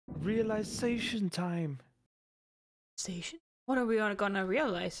realization time. Station? What are we gonna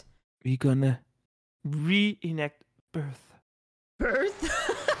realize? We're gonna reenact birth. Birth?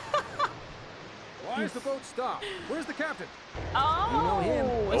 Why is the boat stopped? Where's the captain? Oh, You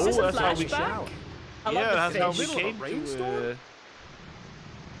know him. is this a that's how we flashback? I love Yeah, the that's how fish. we Middle of a came rainstorm?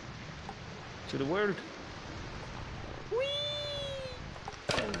 to the world. Whee!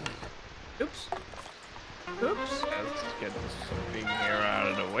 Oops. Oops. Let's get something here out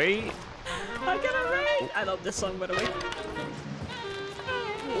of the way. I got it right. I love this song, by the way.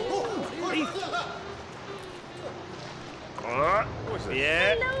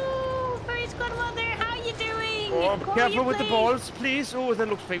 Yeah. Hello, First Godmother. How you doing? Oh, Who are careful you with the playing? balls, please. Oh, that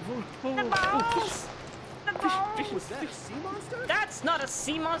looks painful. Oh, The balls. The balls. Was that a sea monster? That's not a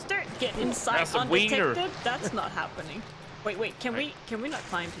sea monster. Get inside That's a undetected. wiener. That's not happening. Wait. Can we not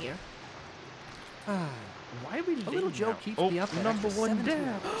climb here? Why are we late A little joke now? keeps Oh, me up at number extra one 7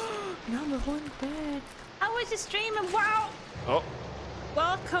 there. Number one bed. How was your streaming? Wow. Oh,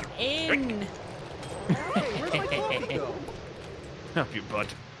 Welcome in. Hey, where'd my coffee go? help you, bud.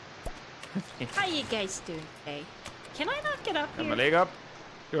 How you guys doing today? Can I not get up Got my here? leg up.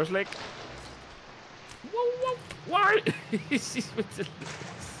 Yours leg. Whoa, whoa. Why? He's with the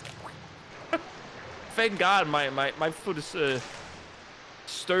legs. Thank God, my foot is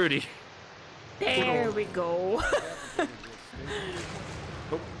sturdy. There we go. get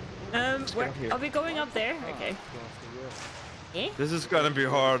up here. Are we going up there? Okay. Eh? This is gonna be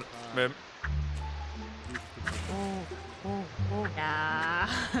hard, man. Yeah.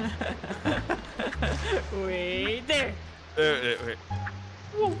 Wait there. Wait.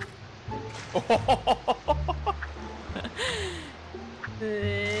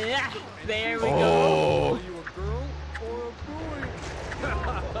 There we go. Oh, Are you a girl or a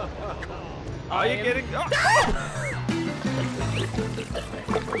boy? are you getting? Oh.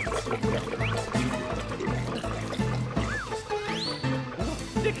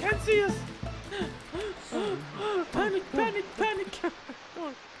 They can't see us. Panic.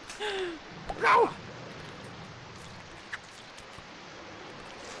 No.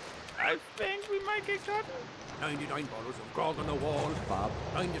 I think we might get caught. 99 bottles of grog on the wall, Bob.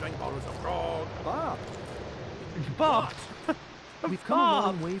 99 bottles of grog. Bob, Bob. We've come a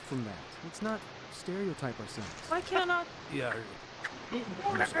long way from that. Let's not stereotype ourselves. Why cannot? Yeah.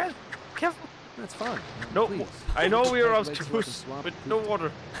 Careful. That's fine. No, Please. I know we are Legs out to worth a push, swap but of no poop.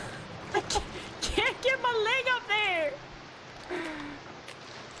 water. I can't get my leg up there.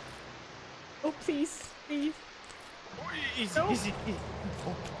 Oh, please. Easy, No. easy.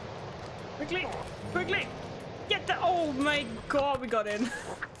 Oh. Quickly. Get the. Oh my God, we got in.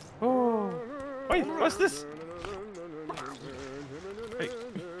 Oh. Wait, what's this? Wait.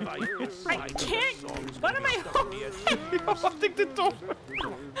 I can't. What am I holding? You're holding the door.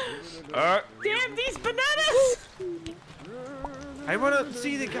 Damn these bananas! I want to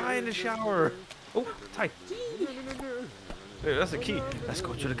see the guy in the shower. Oh, tight. Hey, that's the key. Let's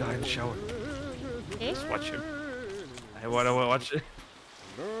go to the guy in the shower. Let's watch him. I want to watch it.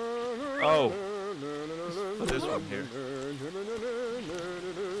 Oh. Let's put this one here.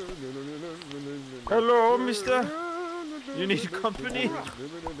 Hello, mister. You need company?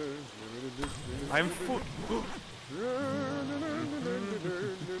 I'm full.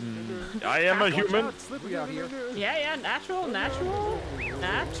 I am a human. It's slippery out here. Yeah, natural.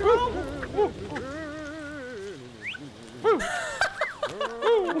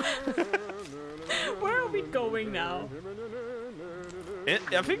 Where are we going now?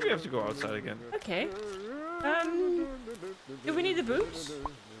 I think we have to go outside again. Okay. Do we need the boots?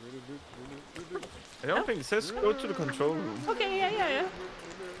 I don't think it says go to the control room. Okay, yeah.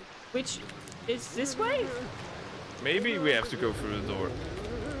 Which is this way? Maybe we have to go through the door.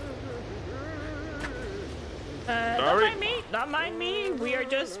 Don't Sorry. mind me. Don't mind me. We are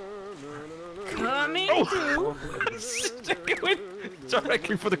just coming Oh! through. Going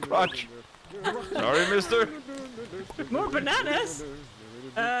directly for the crotch. Sorry, mister. More bananas.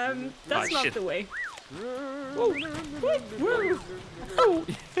 That's not shit. the way. Whoa. Whoa. Oh.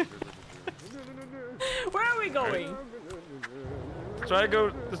 Where are we going? Try to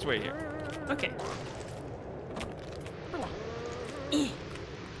go this way here. Okay.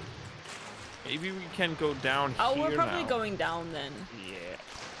 Maybe we can go down Oh, here we're probably now. going down then. Yeah.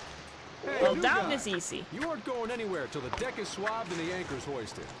 Hey, Well, new down guy. is easy. You aren't going anywhere till the deck is swabbed and the anchor's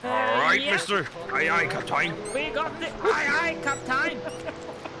hoisted. All right, yeah. mister. Aye, Captain. We got the aye, Captain.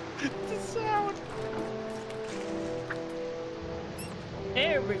 The sound.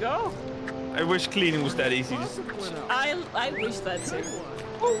 There we go. I wish cleaning was that easy. I wish that's it.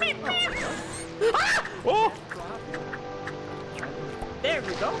 Oh! There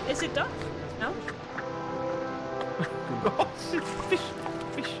we go. go. Is it done? No? Oh, shit. Fish.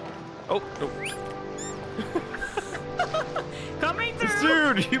 Fish. Oh, no. Coming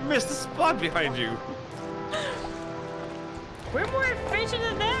through! Dude, you missed the spot behind you. We're more efficient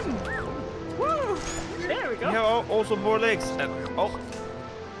than them! Woo! There we go. You have also more legs. Oh.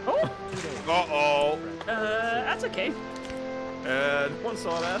 Oh! Uh-oh. That's okay. No one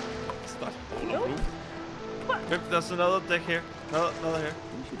saw that. It's not. Nope. What? Yep, there's another deck here. Another here.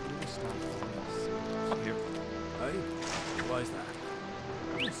 We should really stop this. Up here. Hey, why is that?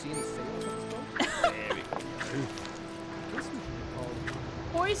 Have you seen a sail on this boat? There we go. I guess we should call it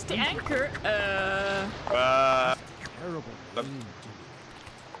Hoist the anchor. terrible But- thing.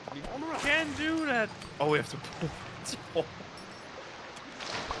 We can't do that. Oh, we have to pull.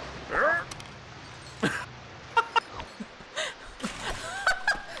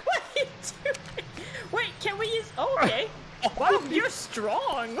 What are you doing? Wait, can we use... Oh, okay. Wow, you're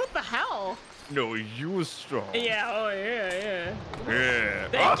strong. What the hell? No, you were strong. Yeah, oh yeah. Yeah.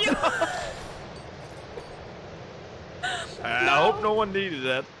 Thank you. I hope no one needed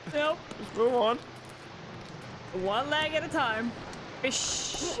that. Nope. Let's move on. One leg at a time.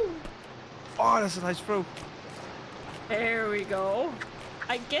 Fish. Oh, that's a nice throw. There we go.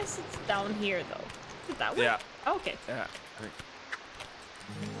 I guess it's down here though. Is it that way? Yeah. Okay. Yeah.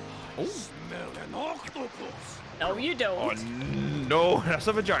 Smell an octopus. No, you don't. Oh no, that's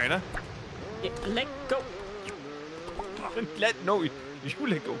a vagina. Yeah, let go. No, you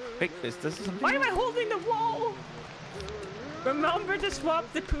let go. Hey, is this something? Why am I holding the wall? Remember to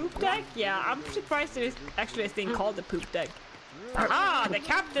swap the poop deck? Yeah, I'm surprised there's actually a thing called the poop deck. Ah, the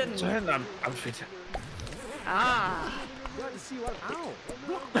captain. Then I'm fit. Ah. Glad to see you out.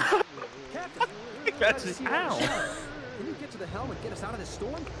 Ow! Captain! That's Glad to see you ow. out. Can you get to the helm and get us out of this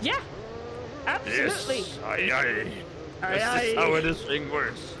storm? Yeah. Absolutely. Yes. Aye, aye. Aye, This aye. is how this thing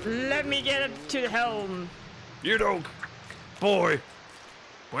works. Let me get it to the helm. You don't. Boy,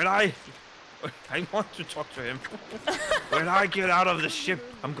 when I want to talk to him. When I get out of the ship,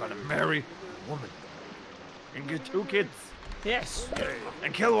 I'm gonna marry a woman. And get 2 kids. Yes.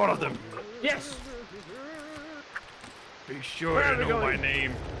 And kill one of them. Yes. Be sure Where are to we know my going?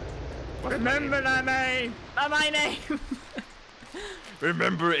 name. What's Remember my name. My name.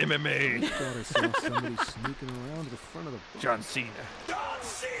 Remember MMA. Thought I saw somebody sneaking around to the front of the boat. John Cena.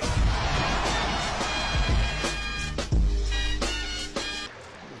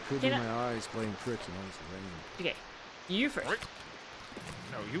 It could be Can I- my eyes playing tricks in all this rain. Okay. You first.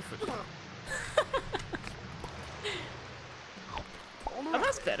 No, you first. Oh,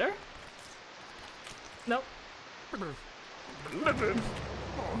 that's better. Nope.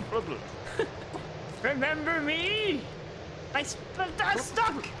 Remember me? I'm stuck.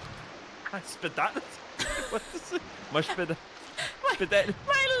 I spit that. What is it? My spit. Spittel.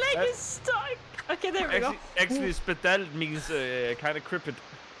 My leg is stuck. Okay, there we go. Actually, spittel means kind of crooked.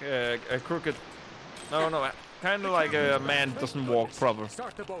 Crooked. No, kind of like a man doesn't walk proper.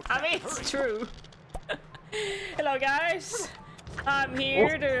 Start the boat. I mean, it's true. Hello, guys. I'm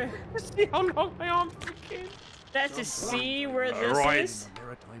here to See how long my arm became? let's just see where this Right. is.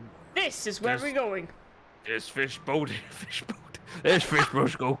 Maritime. This is where Yes. we're going. This fish boat. This fish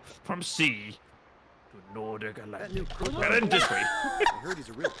boat go from sea to Nordic That land. new cook, And then this way. I heard he's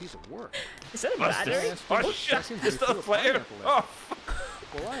a real piece of work. Is that a What's battery? this? Oh shit! It's the flare. Oh,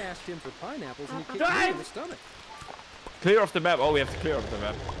 Well, I asked him for pineapples and he kicked Drive! me in the stomach. clear off the map. Oh, we have to clear off the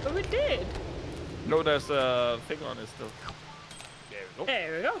map. But we did. No, there's a thing on it still. There we go.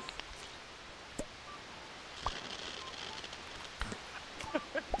 There we go.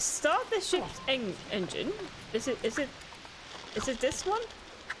 Start the ship's engine. Is it this one?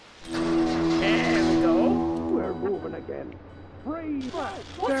 There we go. We're moving again. Freeze!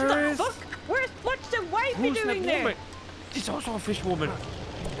 What There the is- fuck? What's the wifey Who's doing that there? woman? She's also a fish woman.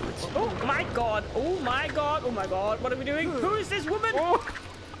 Oh my god! Oh my god! Oh my god! What are we doing? Who is this woman? Oh.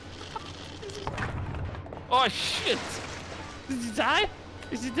 Oh shit! Did he die?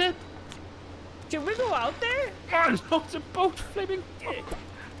 Is he dead? Should we go out there? Oh no, it's a boat flipping.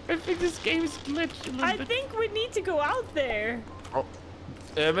 I think this game is glitched a little I bit. think we need to go out there. Oh.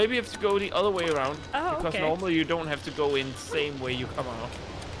 Maybe you have to go the other way around. Oh, because okay. normally you don't have to go in the same way you come out.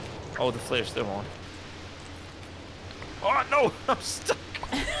 Oh, the flare's still on. Oh no, I'm stuck.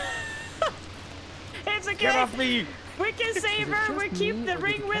 It's okay. Get off me. We can save Is it her. just We keep me, the or did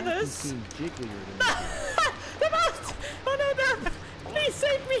ring with captain us. seem jigglier than The boat! Oh no, no! Please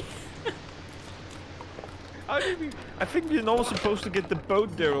save me! How did we? I think we're not supposed to get the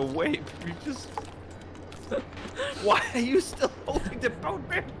boat there away. But we just. Why are you still holding the boat,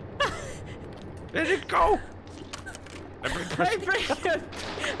 man? Let it go. I bring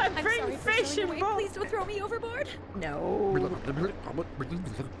I bring fish and boats. Please don't throw me overboard. No.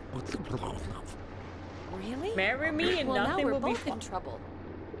 Really? Marry me and well, nothing now we're will be both in fun. trouble.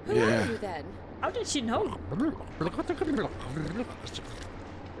 Who Yeah. are you then? How did she know?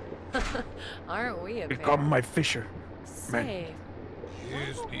 Aren't we a pair? Become my fisher. Say,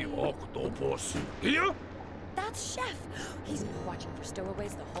 Is the octopus here? that's Chef. He's been watching for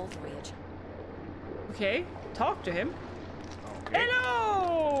stowaways the whole voyage. Okay, talk to him.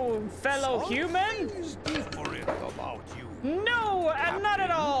 Hello, fellow human. Something's different about you. No, I'm not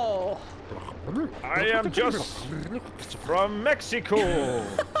at all. I am just from Mexico.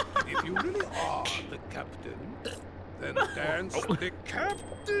 If you really are the captain, then dance the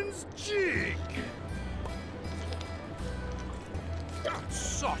captain's jig. That's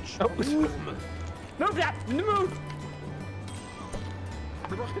such a movement. Move that. Move.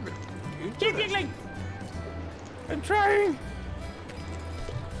 Keep giggling. I'm trying.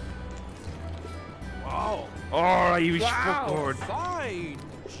 Wow. Oh, you Wow. footboard. Fine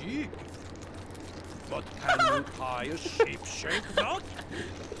jig. But can you tie a shape-shaped knot?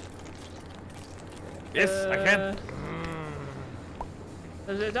 Yes, I can.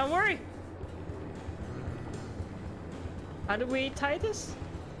 Don't worry. How do we tie this?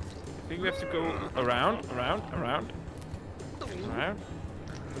 I think we have to go around.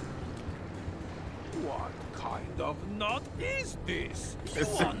 What kind of knot is this? You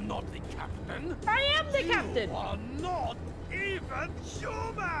It's are not the captain. I am the captain. You are not even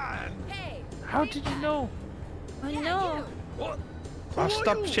human. Hey. How did you know? I Yeah, know. you. What? Oh, Who are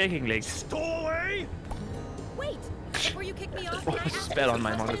stop you? shaking, legs. Stowaway? Wait. Before you kick me off, Oh, can I ask spell you on some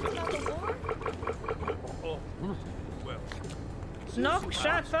my questions monitor. about the war? Oh, well. Knock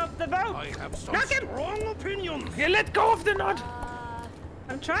Chef off the boat. I have some Knock him. strong opinions. Yeah, let go of the knot.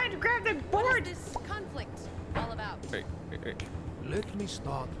 I'm trying to grab the What board. is this conflict all about? Wait. Let me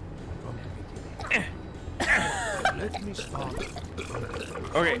start from the beginning. Let me start.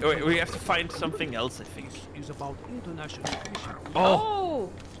 Okay, wait, we have to find something else, I think. Is about international fishing. Oh, Oh,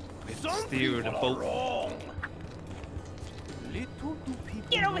 Some steer the people are boat. wrong. Little do people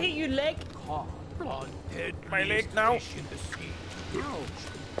get over know here, you leg. cod are My leg deadliest now. fish in the sea.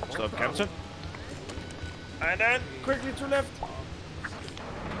 Stop, Captain. And then quickly to left.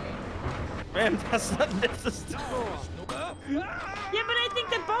 Man, that's not necessary. Yeah, but I think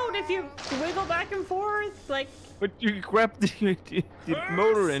the boat, if you wiggle back and forth, like, But you grab the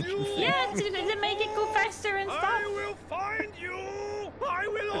motor engine. yeah, to make it go faster and stop. I will find you. I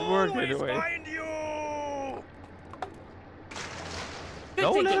will It worked always anyway. find you. Good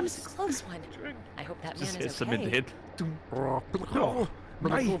No, thinking. let That him was a close one. I hope that Just man hit is some in the okay. head. Oh,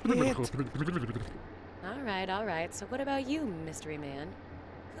 my head. All right. So what about you, mystery man?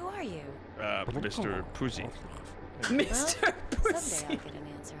 Who are you? Mr. Pussy. Mr. Someday Pussy. I'll get an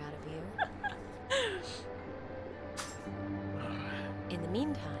answer out of you. In the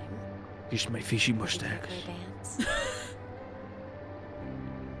meantime, He's my fishy we can mustache. play bands.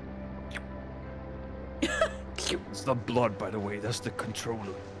 It's not blood, by the way. That's the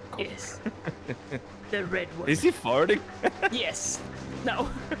controller. Yes. The red one. Is he farting? Yes. No.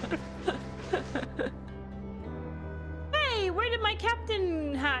 Hey, where did my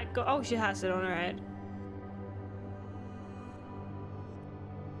captain hat go? Oh, she has it on her head.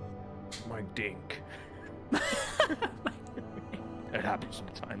 My dink. It happens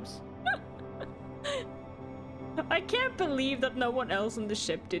sometimes. I can't believe that no one else on the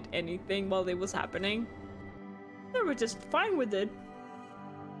ship did anything while it was happening. They were just fine with it.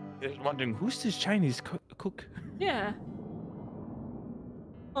 Just wondering, who's this Chinese cook? Yeah.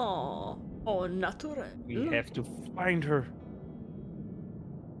 Oh, natural. We have to find her.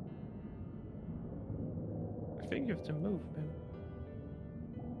 I think you have to move, man.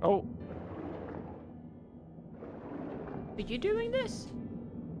 Oh, Are you doing this?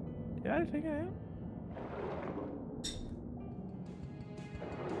 yeah, I think I am.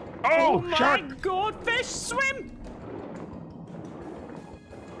 Oh, my shark! god, fish swim!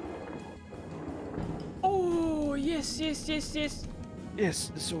 Oh, yes. Yes,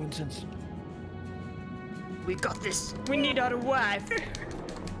 it's so intense. We got this. We need our wife.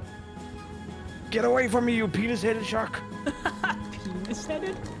 Get away from me, you penis-headed shark! Penis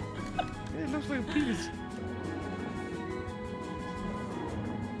headed? It looks like a penis.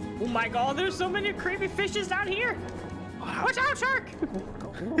 Oh my god, there's so many creepy fishes down here. Watch out, shark!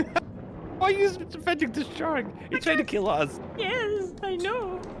 Why are you defending the shark? He's trying to kill us. Yes, I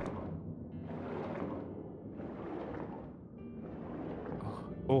know.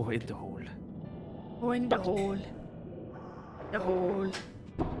 Oh, in the hole. Oh, in the hole. The hole.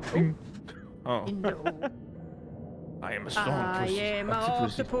 Oh. In the hole. I am a strong I pussy. am an Octopussy.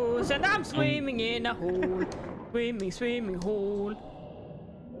 octopus and I'm swimming in a hole. Swimming, swimming hole.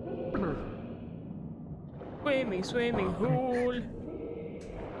 Swimming, swimming hole.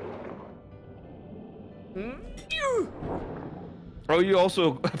 Oh, you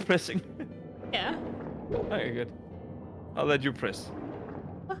also pressing? Yeah. Okay, good. I'll let you press.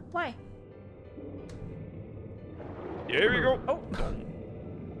 Why? Here we go. Oh.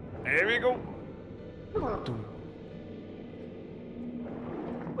 Here we go.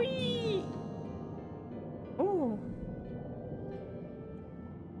 Whee! Oh.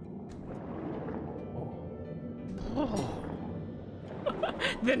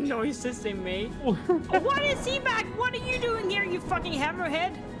 The noises they made. Oh, what is he back? What are you doing here, you fucking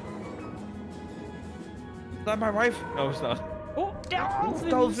hammerhead? Is that my wife? No, it's not. Oh, dolphins!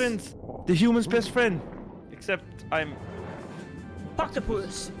 Dolphins! The human's best friend. Except I'm...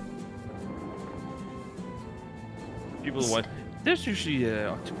 Octopus. People want... There's usually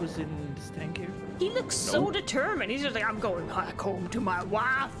octopus in this tank here. He looks so determined. He's just like, I'm going back home to my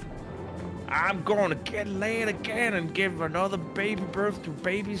wife. I'm going to get laid again and give another baby birth to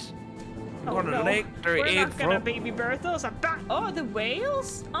babies. I'm going to lick their We're egg not gonna from... baby birth those. Oh, the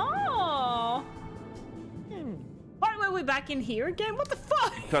whales? Oh. Why were we back in here again? What the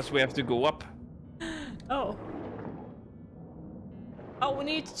fuck? Because we have to go up. Oh. Oh, we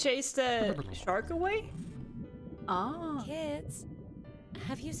need to chase the shark away? Ah. Kids,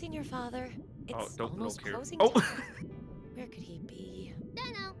 have you seen your father? It's don't almost look here. closing Oh. time. Where could he be?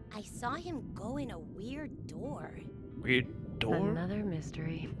 Dunno. I saw him go in a weird door. Weird door? Another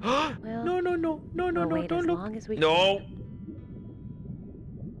mystery. No, no, no, no, no, no, wait don't as look. long as we No.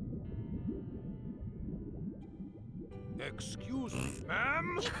 Excuse me,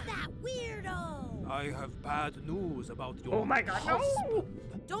 ma'am. It's that weirdo! I have bad news about your Oh my god, no! husband.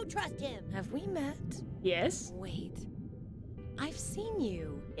 Don't trust him. Have we met? Yes? Wait. I've seen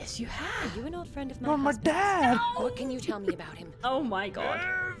you. Yes, you Are have. you an old friend of Oh, my husband's? dad. What can you tell me about him? Oh my god.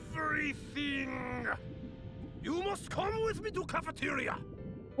 Everything. You must come with me to cafeteria.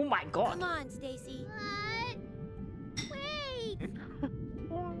 Oh my god. Come on, Stacy. What? Wait!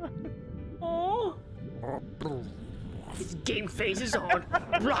 Oh. His game face is on.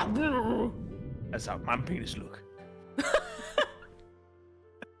 Blah, blah. That's how my penis look.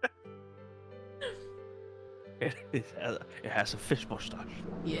 It has a fish mustache.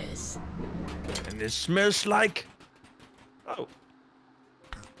 Yes. And it smells like... Oh.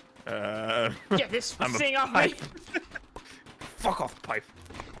 Get this I'm a thing off me. pipe. Fuck off, pipe.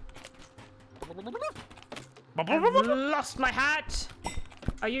 I've lost my hat.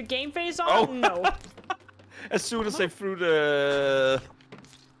 Are you game face on? Oh. No. As soon as I threw the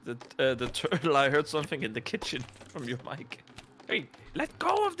turtle, I heard something in the kitchen from your mic. Hey, let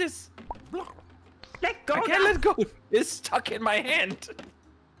go of this! Let go I can't let go! It's stuck in my hand!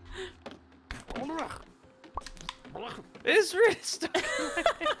 It's really stuck in my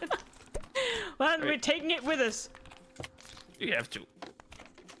hand! Well, we're taking it with us. You have to.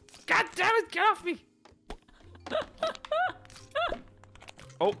 God damn it, get off me!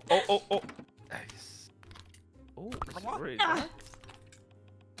 Oh, oh, oh, oh. Nice. Oh, it's already done.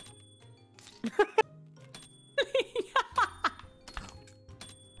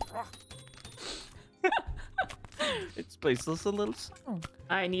 It plays us a little song.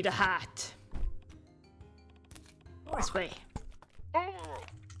 I need a hat. This way.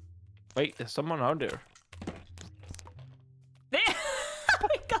 Wait, there's someone out there. There!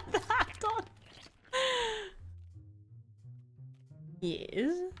 We got the hat on.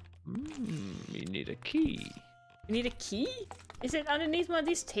 Yes. You need a key. You need a key? Is it underneath one of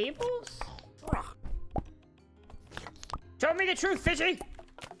these tables? Show me the truth, Fishy!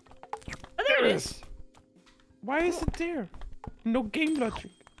 Oh, there it is. Why is it there? No game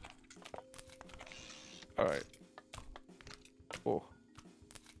logic. Alright. Oh.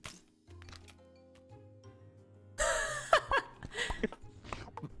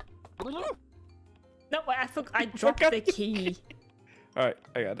 No, I dropped the key. Alright,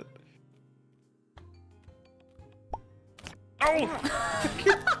 I got it. Oh!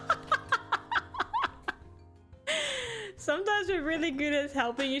 Sometimes we're really good at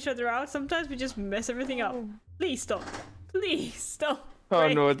helping each other out. Sometimes we just mess everything up. Please stop. Please stop. Oh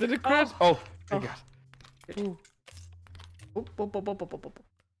Wait. no, did it crash? Oh, I got it. Ooh. Oop, oop, oop, oop, oop, oop, oop.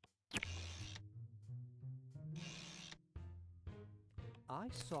 I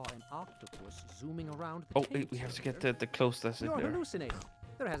saw an octopus zooming around the Oh, cage we have to here. get the closest You're there. hallucinating.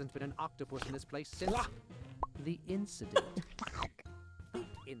 There hasn't been an octopus in this place since the incident.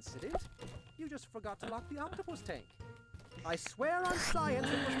 Incident? You just forgot to lock the octopus tank. I swear on science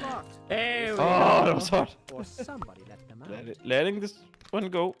it was locked. There we Oh, go. that was hard. Or somebody left come out. Letting this one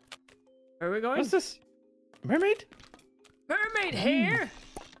go. Where are we going? What's this? Mermaid? Mermaid hair.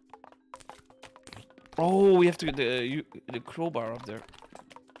 Oh, we have to get the crowbar up there.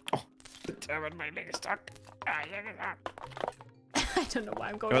 Oh, damn it, my leg is stuck. I don't know why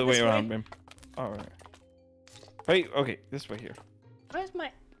I'm going Other this way way. around, man. All right. Wait, okay, this way here. Where's my...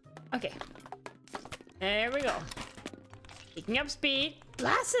 Okay. There we go. Picking up speed.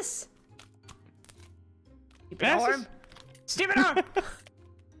 Glasses! Stupid Glasses? arm. Stupid arm!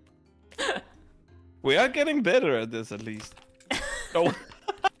 We are getting better at this, at least. No.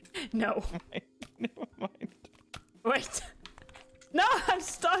 No. Never mind. Wait. No, I'm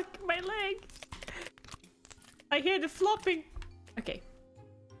stuck. My leg. I hear the flopping. Okay.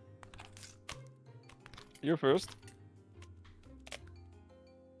 You're first.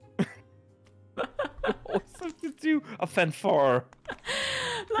 What's that to do? A fanfare.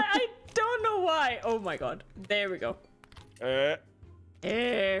 Like, I don't know why. Oh my god. There we go. There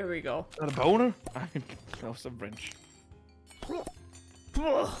we go. Is that a boner? I mean, that was a wrench.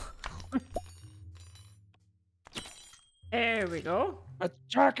 There we go. A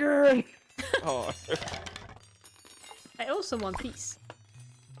tracker! Oh. I also want peace.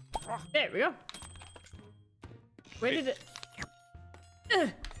 There we go. Where did it...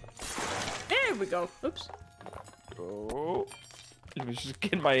 There we go. Oops. Oh. Let me just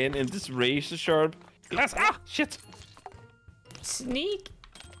get my in this razor sharp glass. Ah, shit! Sneak.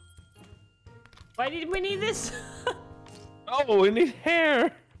 Why did we need this? Oh, we need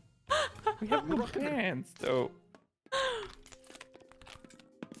hair! We have no pants, though.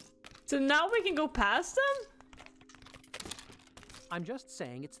 So now we can go past them? I'm just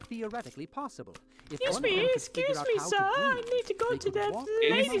saying it's theoretically possible. If Excuse one me, of them could excuse figure out me, how sir. to I breathe, need to go they to could that walk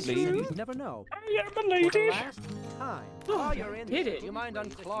ladies' around. room. You never know. I am a For the lady. last time. Oh, you're in. did it. Do you mind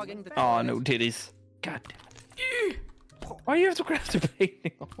unclogging the Oh, toilet? no titties. God damn it. Why you have to grab the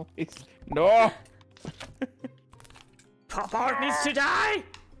painting always? No! Pop Art needs to die!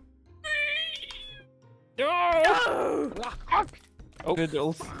 No! No! Oh, good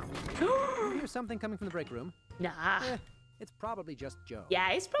old. You hear something coming from the break room? Nah. It's probably just Joe.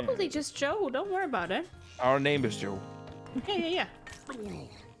 Yeah, it's probably just Joe. Don't worry about it. Our name is Joe. Yeah.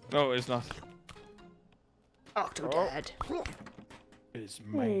 No, it's not. Octodad. It's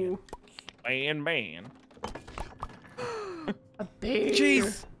man. Man. A bear.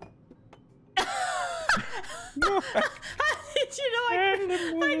 Jeez! No. Did you know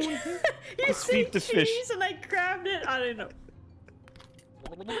you Let's said feed the fish. cheese and I grabbed it? I don't know.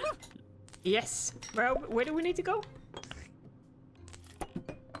 Yes. Where do we need to go?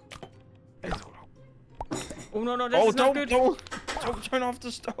 Oh no, this is not good. Don't turn off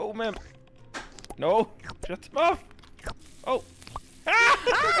the stove, man. No, shut them off. Oh.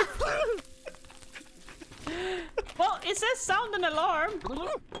 Well, it says sound an alarm.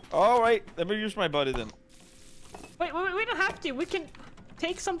 All right, let me use my body then. Wait, we don't have to. We can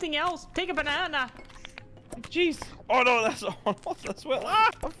take something else. Take a banana. Jeez. Oh no, that's on off as well. Ah,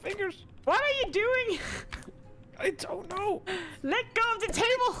 my fingers. What are you doing? I don't know. Let go of the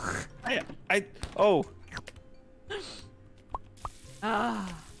table. Oh.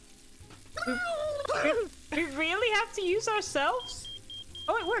 Ah. We really have to use ourselves?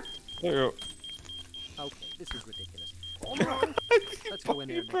 Oh, it worked. There you Okay, this is ridiculous. go. Let's go in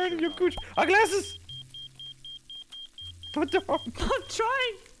there. You're and make burning sure your it's gooch. Our glasses. Put them on. I'm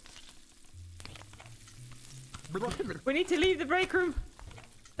trying. We need to leave the break room.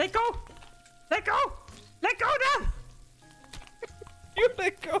 Let go. Let go. Let go now. You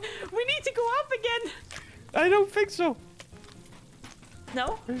let go. We need to go up again. I don't think so.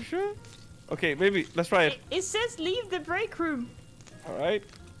 No. Are you sure? Okay, maybe. Let's try it. It says leave the break room. All right.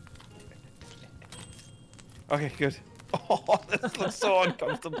 Okay, good. Oh, this looks so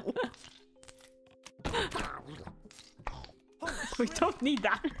uncomfortable. We don't need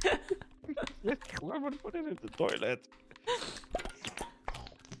that. I'm gonna put it in the toilet.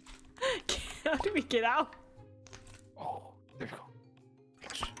 How do we get out? Oh, there you go.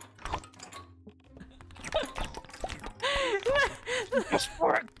 Just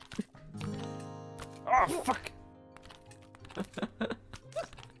for it. Oh, fuck.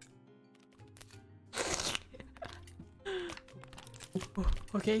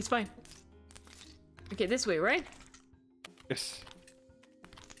 Okay, it's fine. Okay, this way, right? Yes.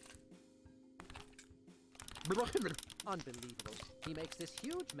 Unbelievable. He makes this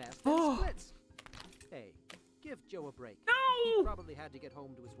huge mess Oh. and splits. Hey, give Joe a break. No! He probably had to get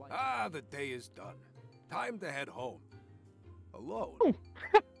home to his wife. Ah, the day is done. Time to head home. Alone.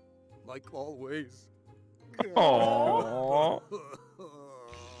 Like always. Oh.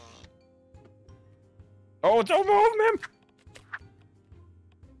 Oh, don't move, man.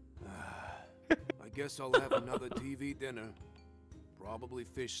 I guess I'll have another TV dinner. Probably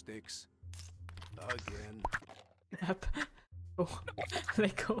fish sticks. Again. Yep. Oh,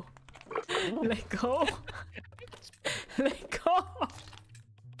 let go. Let go. Let go.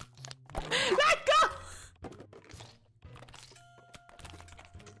 Let go.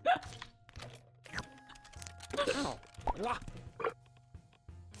 Ow. Wah.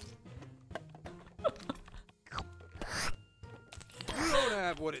 You don't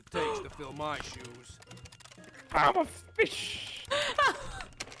have what it takes to fill my shoes. I'm a fish.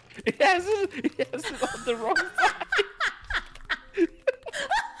 He has it on the wrong side.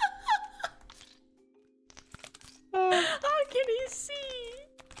 How can he see?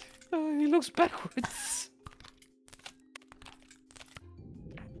 Oh, he looks backwards.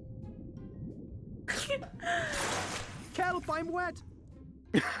 Kelp, I'm wet.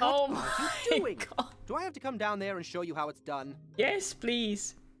 Oh What are my you doing? god. Do I have to come down there and show you how it's done? Yes,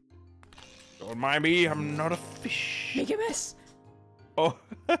 please. Don't mind me, I'm not a fish. Make a mess. Oh,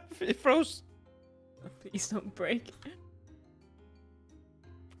 it froze. Please don't break.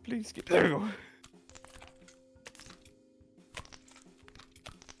 Please get there. We go.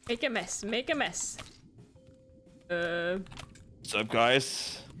 Make a mess. Make a mess. What's up,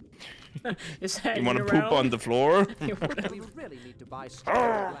 guys? Just You hanging want to around. poop on the floor? We really need to buy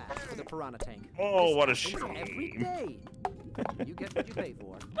glass for the piranha tank. Oh, This what a happens every shame. day. You get what you pay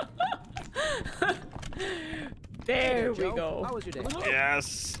for. There we Joe, go. How was your day?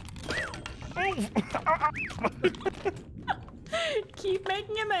 Yes. Keep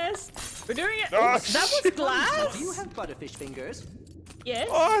making a mess. We're doing it. Oh, Oh, that was shit. glass. Do you have butterfish fingers? Yes.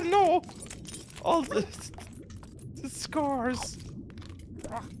 Oh no! All the scars.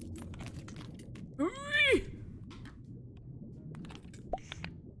 Ooh.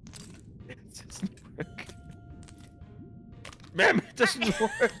 It doesn't work. Ma'am, it doesn't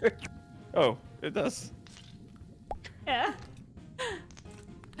work. Oh, it does. Yeah.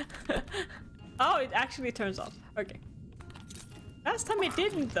 Oh, it actually turns off. Okay. Last time it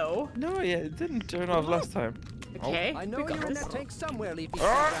didn't, though. No, yeah, it didn't turn off last time. Okay. I know we got you're in this. that tank somewhere, Leafy Sea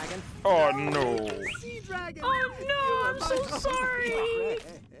Ah! Dragon. Oh no! Sea Dragon! Oh no! I'm so sorry.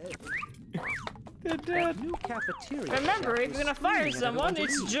 They're That dead. new cafeteria. Remember, chef if was you're gonna fire screaming at someone, everyone to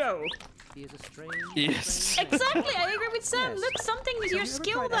it's leave. Joe. He is a strange. Yes. Exactly, I agree with Sam. Yes. Look, something that Have you're you ever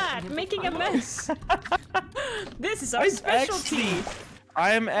skilled tried asking at, him to making a follow? mess. This is our I'm specialty.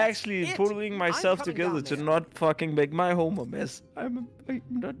 I am actually it. pulling I'm myself coming together down to there. not fucking make my home a mess.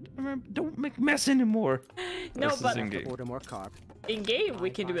 Don't make mess anymore. No, This is but in Have to game. order more carb. in game we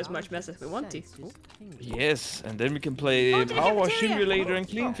can do as much mess as we want to. Sense is tingling. Yes, and then we can play Oh, to the Power cafeteria. Simulator and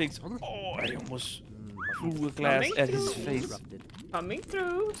clean things. Oh, I almost threw a glass Coming at his through. face. Interrupted. Coming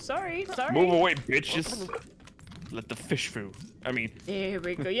through. Sorry, sorry. Move away, bitches. Let the fish through. I mean, There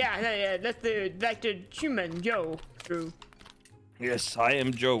we go. Yeah, let the human Joe through. yes, I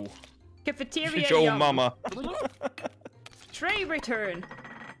am Joe. Cafeteria Joe yum. Mama. Tray return.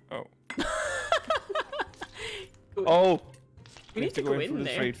 Oh. Oh. We need to go in for the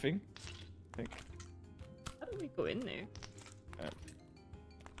there. trade thing. I think. How do we go in there?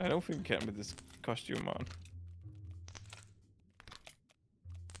 I don't think we can with this costume on.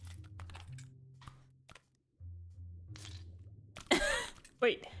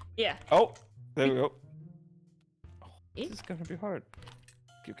 Wait. Yeah. Oh, there we go. Oh, Eh? this is gonna be hard.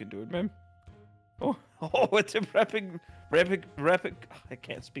 You can do it, man. Oh, oh, it's a rapid. I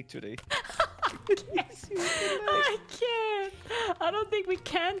can't speak today. I can't. I don't think we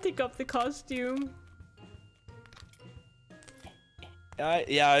can take off the costume.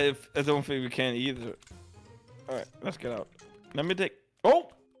 Yeah, I don't think we can either. All right, let's get out. Let me take. Oh.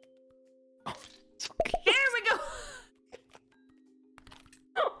 There we go.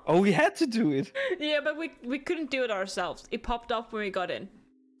 Oh, we had to do it. Yeah, but we couldn't do it ourselves. It popped up when we got in.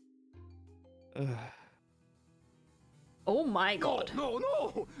 Oh my god. No,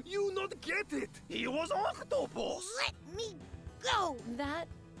 no! You not get it! He was octopus! Let me go! That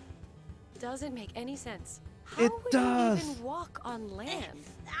doesn't make any sense. How It would does. you even walk on land?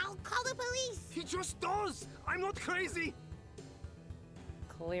 I'll call the police! He just does! I'm not crazy!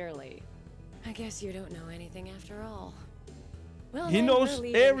 Clearly. I guess you don't know anything after all. Well, He then, knows we're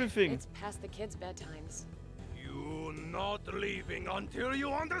leaving. everything. It's past the kids' bedtimes. You not leaving until you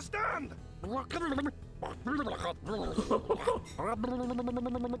understand! It's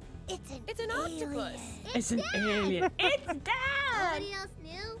an octopus! It's an alien. It's Dad! Nobody else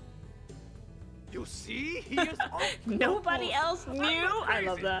knew? You see? He is octopus! Nobody else knew. I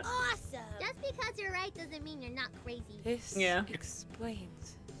love that. Awesome! Just because you're right doesn't mean you're not crazy. This Yeah.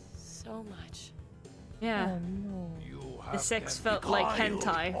 explains so much. Yeah. You The have sex them felt like beguiled,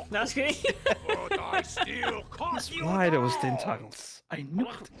 hentai. That's good. but I still caught you Why there was down. tentacles? I knew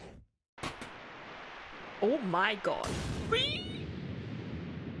it. Oh my god.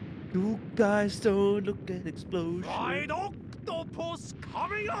 You guys don't look at explosion. Fried octopus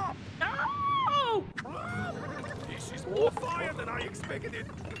coming up. No! This is more fire than I expected.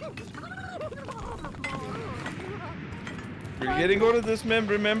 We're getting out of this, man.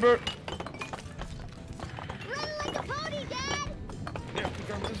 Remember? Run like a pony, Dad! Yeah, we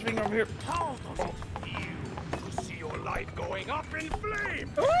got this thing over here. How does it feel to see your life going up in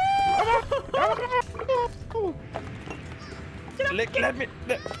flames? Let me.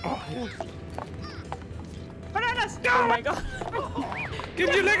 Oh, yeah. Bananas! Oh my god.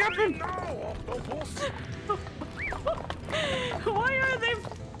 Give your leg up him. No, octopus. Why are there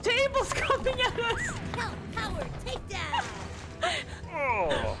tables coming at us? Help, Howard, take down!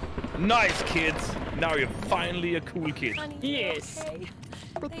 Oh, nice, kids. Now you're finally a cool kid. Honey, Yes. okay?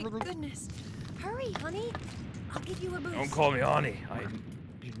 Thank goodness. Hurry, honey. I'll give you a boost. Don't call me honey.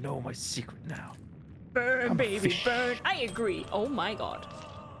 You know my secret now. Burn, I'm a baby, fish. burn. I agree. Oh my god.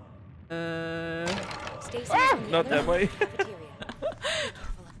 Stay safe Ah, in the not other that way. cafeteria. Be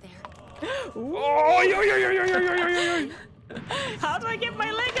careful up there. Oh, yo. How do I get my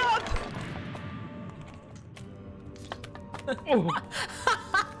leg up? Oh.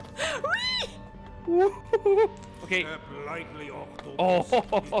 Okay. Step lightly, octopus. Oh,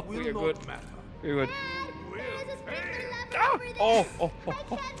 It will you're not good. matter. Very good. There's a sprinkler lever Ah! over there! Oh. I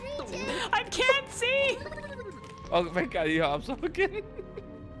can't reach it! I can't see. Oh my god, your arms up again.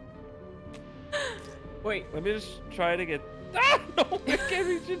 Wait. Let me just try it again. Ah, no, I can't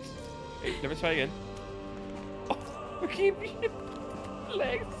reach it. Hey, let me try again. Oh, I keep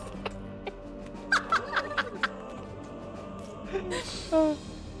legs.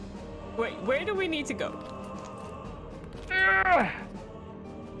 Wait, where do we need to go? Ah!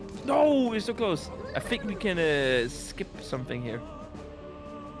 No, we're so close. I think we can skip something here.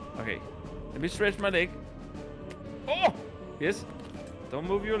 Okay, let me stretch my leg. Oh, yes. Don't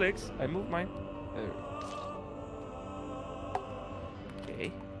move your legs. I move mine.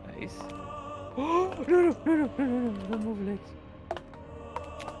 Okay, nice. Oh no! Don't move legs.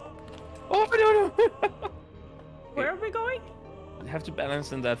 Oh no! Where are we going? You have to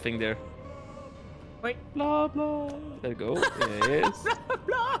balance in that thing there. Wait. Blah blah. There you go. Yes.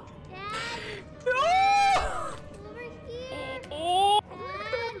 Blah. Dad, No! over here! Oh,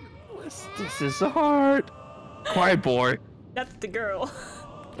 Dad! this is hard. Quiet boy. That's the girl.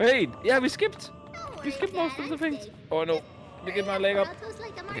 Wait, yeah, we skipped. Don't We worry, skipped Dad, most of the I'm things. safe. Oh no. Let me get my leg up. I'll toast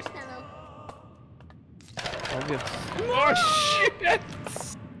like a marshmallow. Oh, yes. Oh shit!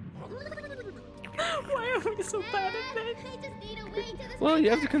 Why are we so bad at Dad, this? I just need a way to the Well, you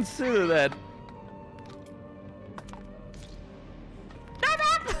have to consider that.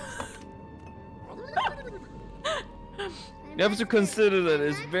 You have to consider that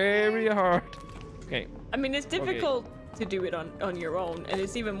it's very hard. Okay. I mean, it's difficult to do it on your own, and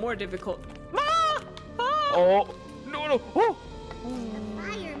it's even more difficult. Ah! Ah! Oh no! Oh!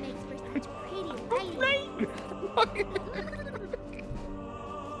 fire makes for such pretty lighting.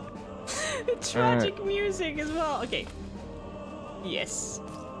 The tragic music as well. Okay. Yes.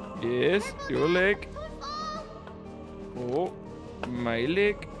 Yes, your leg. Don't fall! Oh, my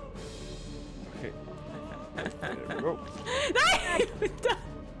leg. Okay. There we go.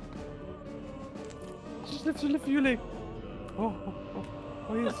 Just have to lift your leg. Oh,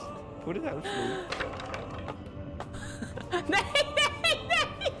 yes. Put it out slowly.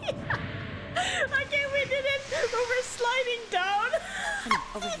 Okay, we did it. But we're sliding down.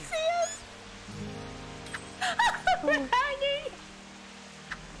 Over You here. see us? We're hanging.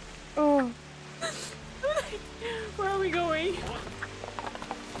 Oh. Where are we going?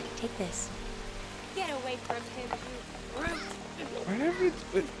 Take this. Get away from him, you brute. Whatever it's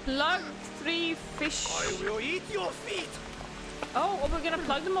with. Plug 3 fish. I will eat your feet. Oh, we're gonna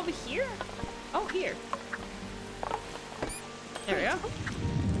plug them over here? Oh, here. There we go.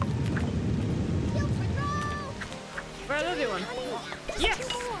 Where are the other one? Yes!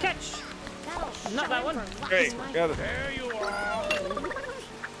 Catch! Not that one. Great, got it. There you are.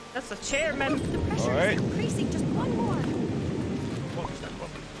 That's a chairman. Pressure Alright. is increasing. Just one more. What is that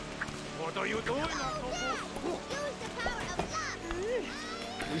bubble? What are you doing, octopus? Use the power of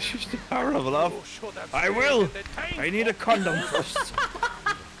love! Use the power of love. Oh, show that I face will. in the tank. I need a condom first.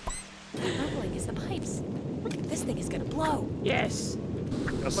 Bubbling is the pipes. This thing is gonna blow. Yes.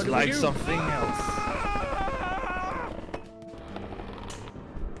 Just What do we like do? something else.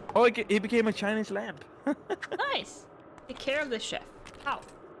 Oh, he became a Chinese lamp. Nice. Take care of the chef. Ow.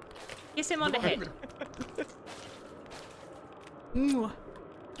 Kiss him on the head. Mwah.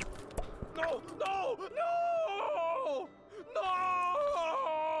 No! No! No! No!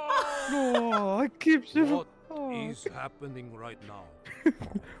 Oh, I keep What is happening right now?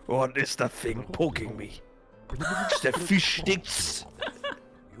 What is that thing poking me? It's the fish sticks.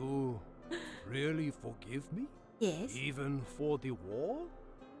 You really forgive me? Yes. Even for the war?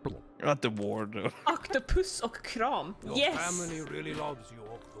 Not the war, though. Octopus och kram. Your Yes. family really loves you,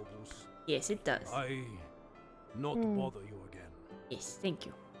 Octopus. Yes, it does. I not bother you again. Yes, thank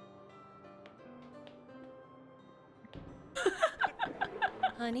you.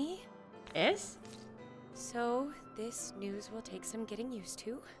 Honey, Yes? so this news will take some getting used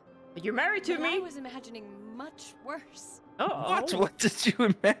to. But you're married to But I me. was imagining much worse. Oh. What? What did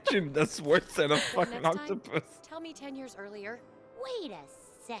you imagine that's worse than a fucking Next time, octopus? tell me 10 years earlier. Wait a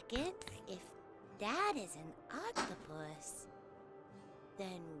second. If Dad is an octopus,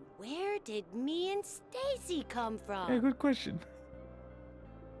 then where did me and Stacy come from? Yeah, good question.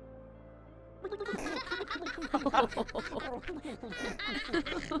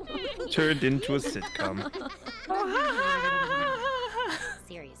 Turned into a sitcom.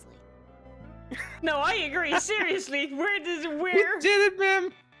 Seriously. No, I agree. Seriously, where? We did it,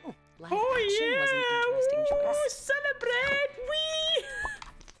 ma'am! Live Oh action was an interesting yeah! choice. Oh, celebrate! Wee!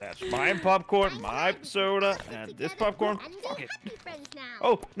 That's my popcorn, my soda, and this popcorn. And Fuck we're it. happy friends now.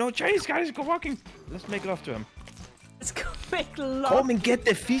 Oh, no, Chinese guys, go walking. Let's make love to him. Let's go make love. Come and get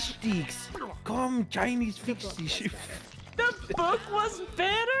the fish sticks. Come, Chinese fish sticks. The book was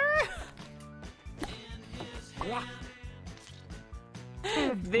better.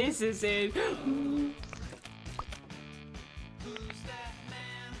 This is it.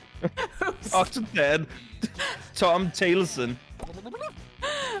 Octodad, Tom Taylorson.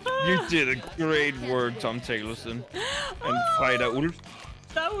 You did a great work, Tom Taylorson. And Frida Ulf.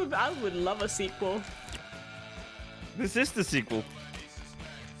 I would love a sequel. This is the sequel.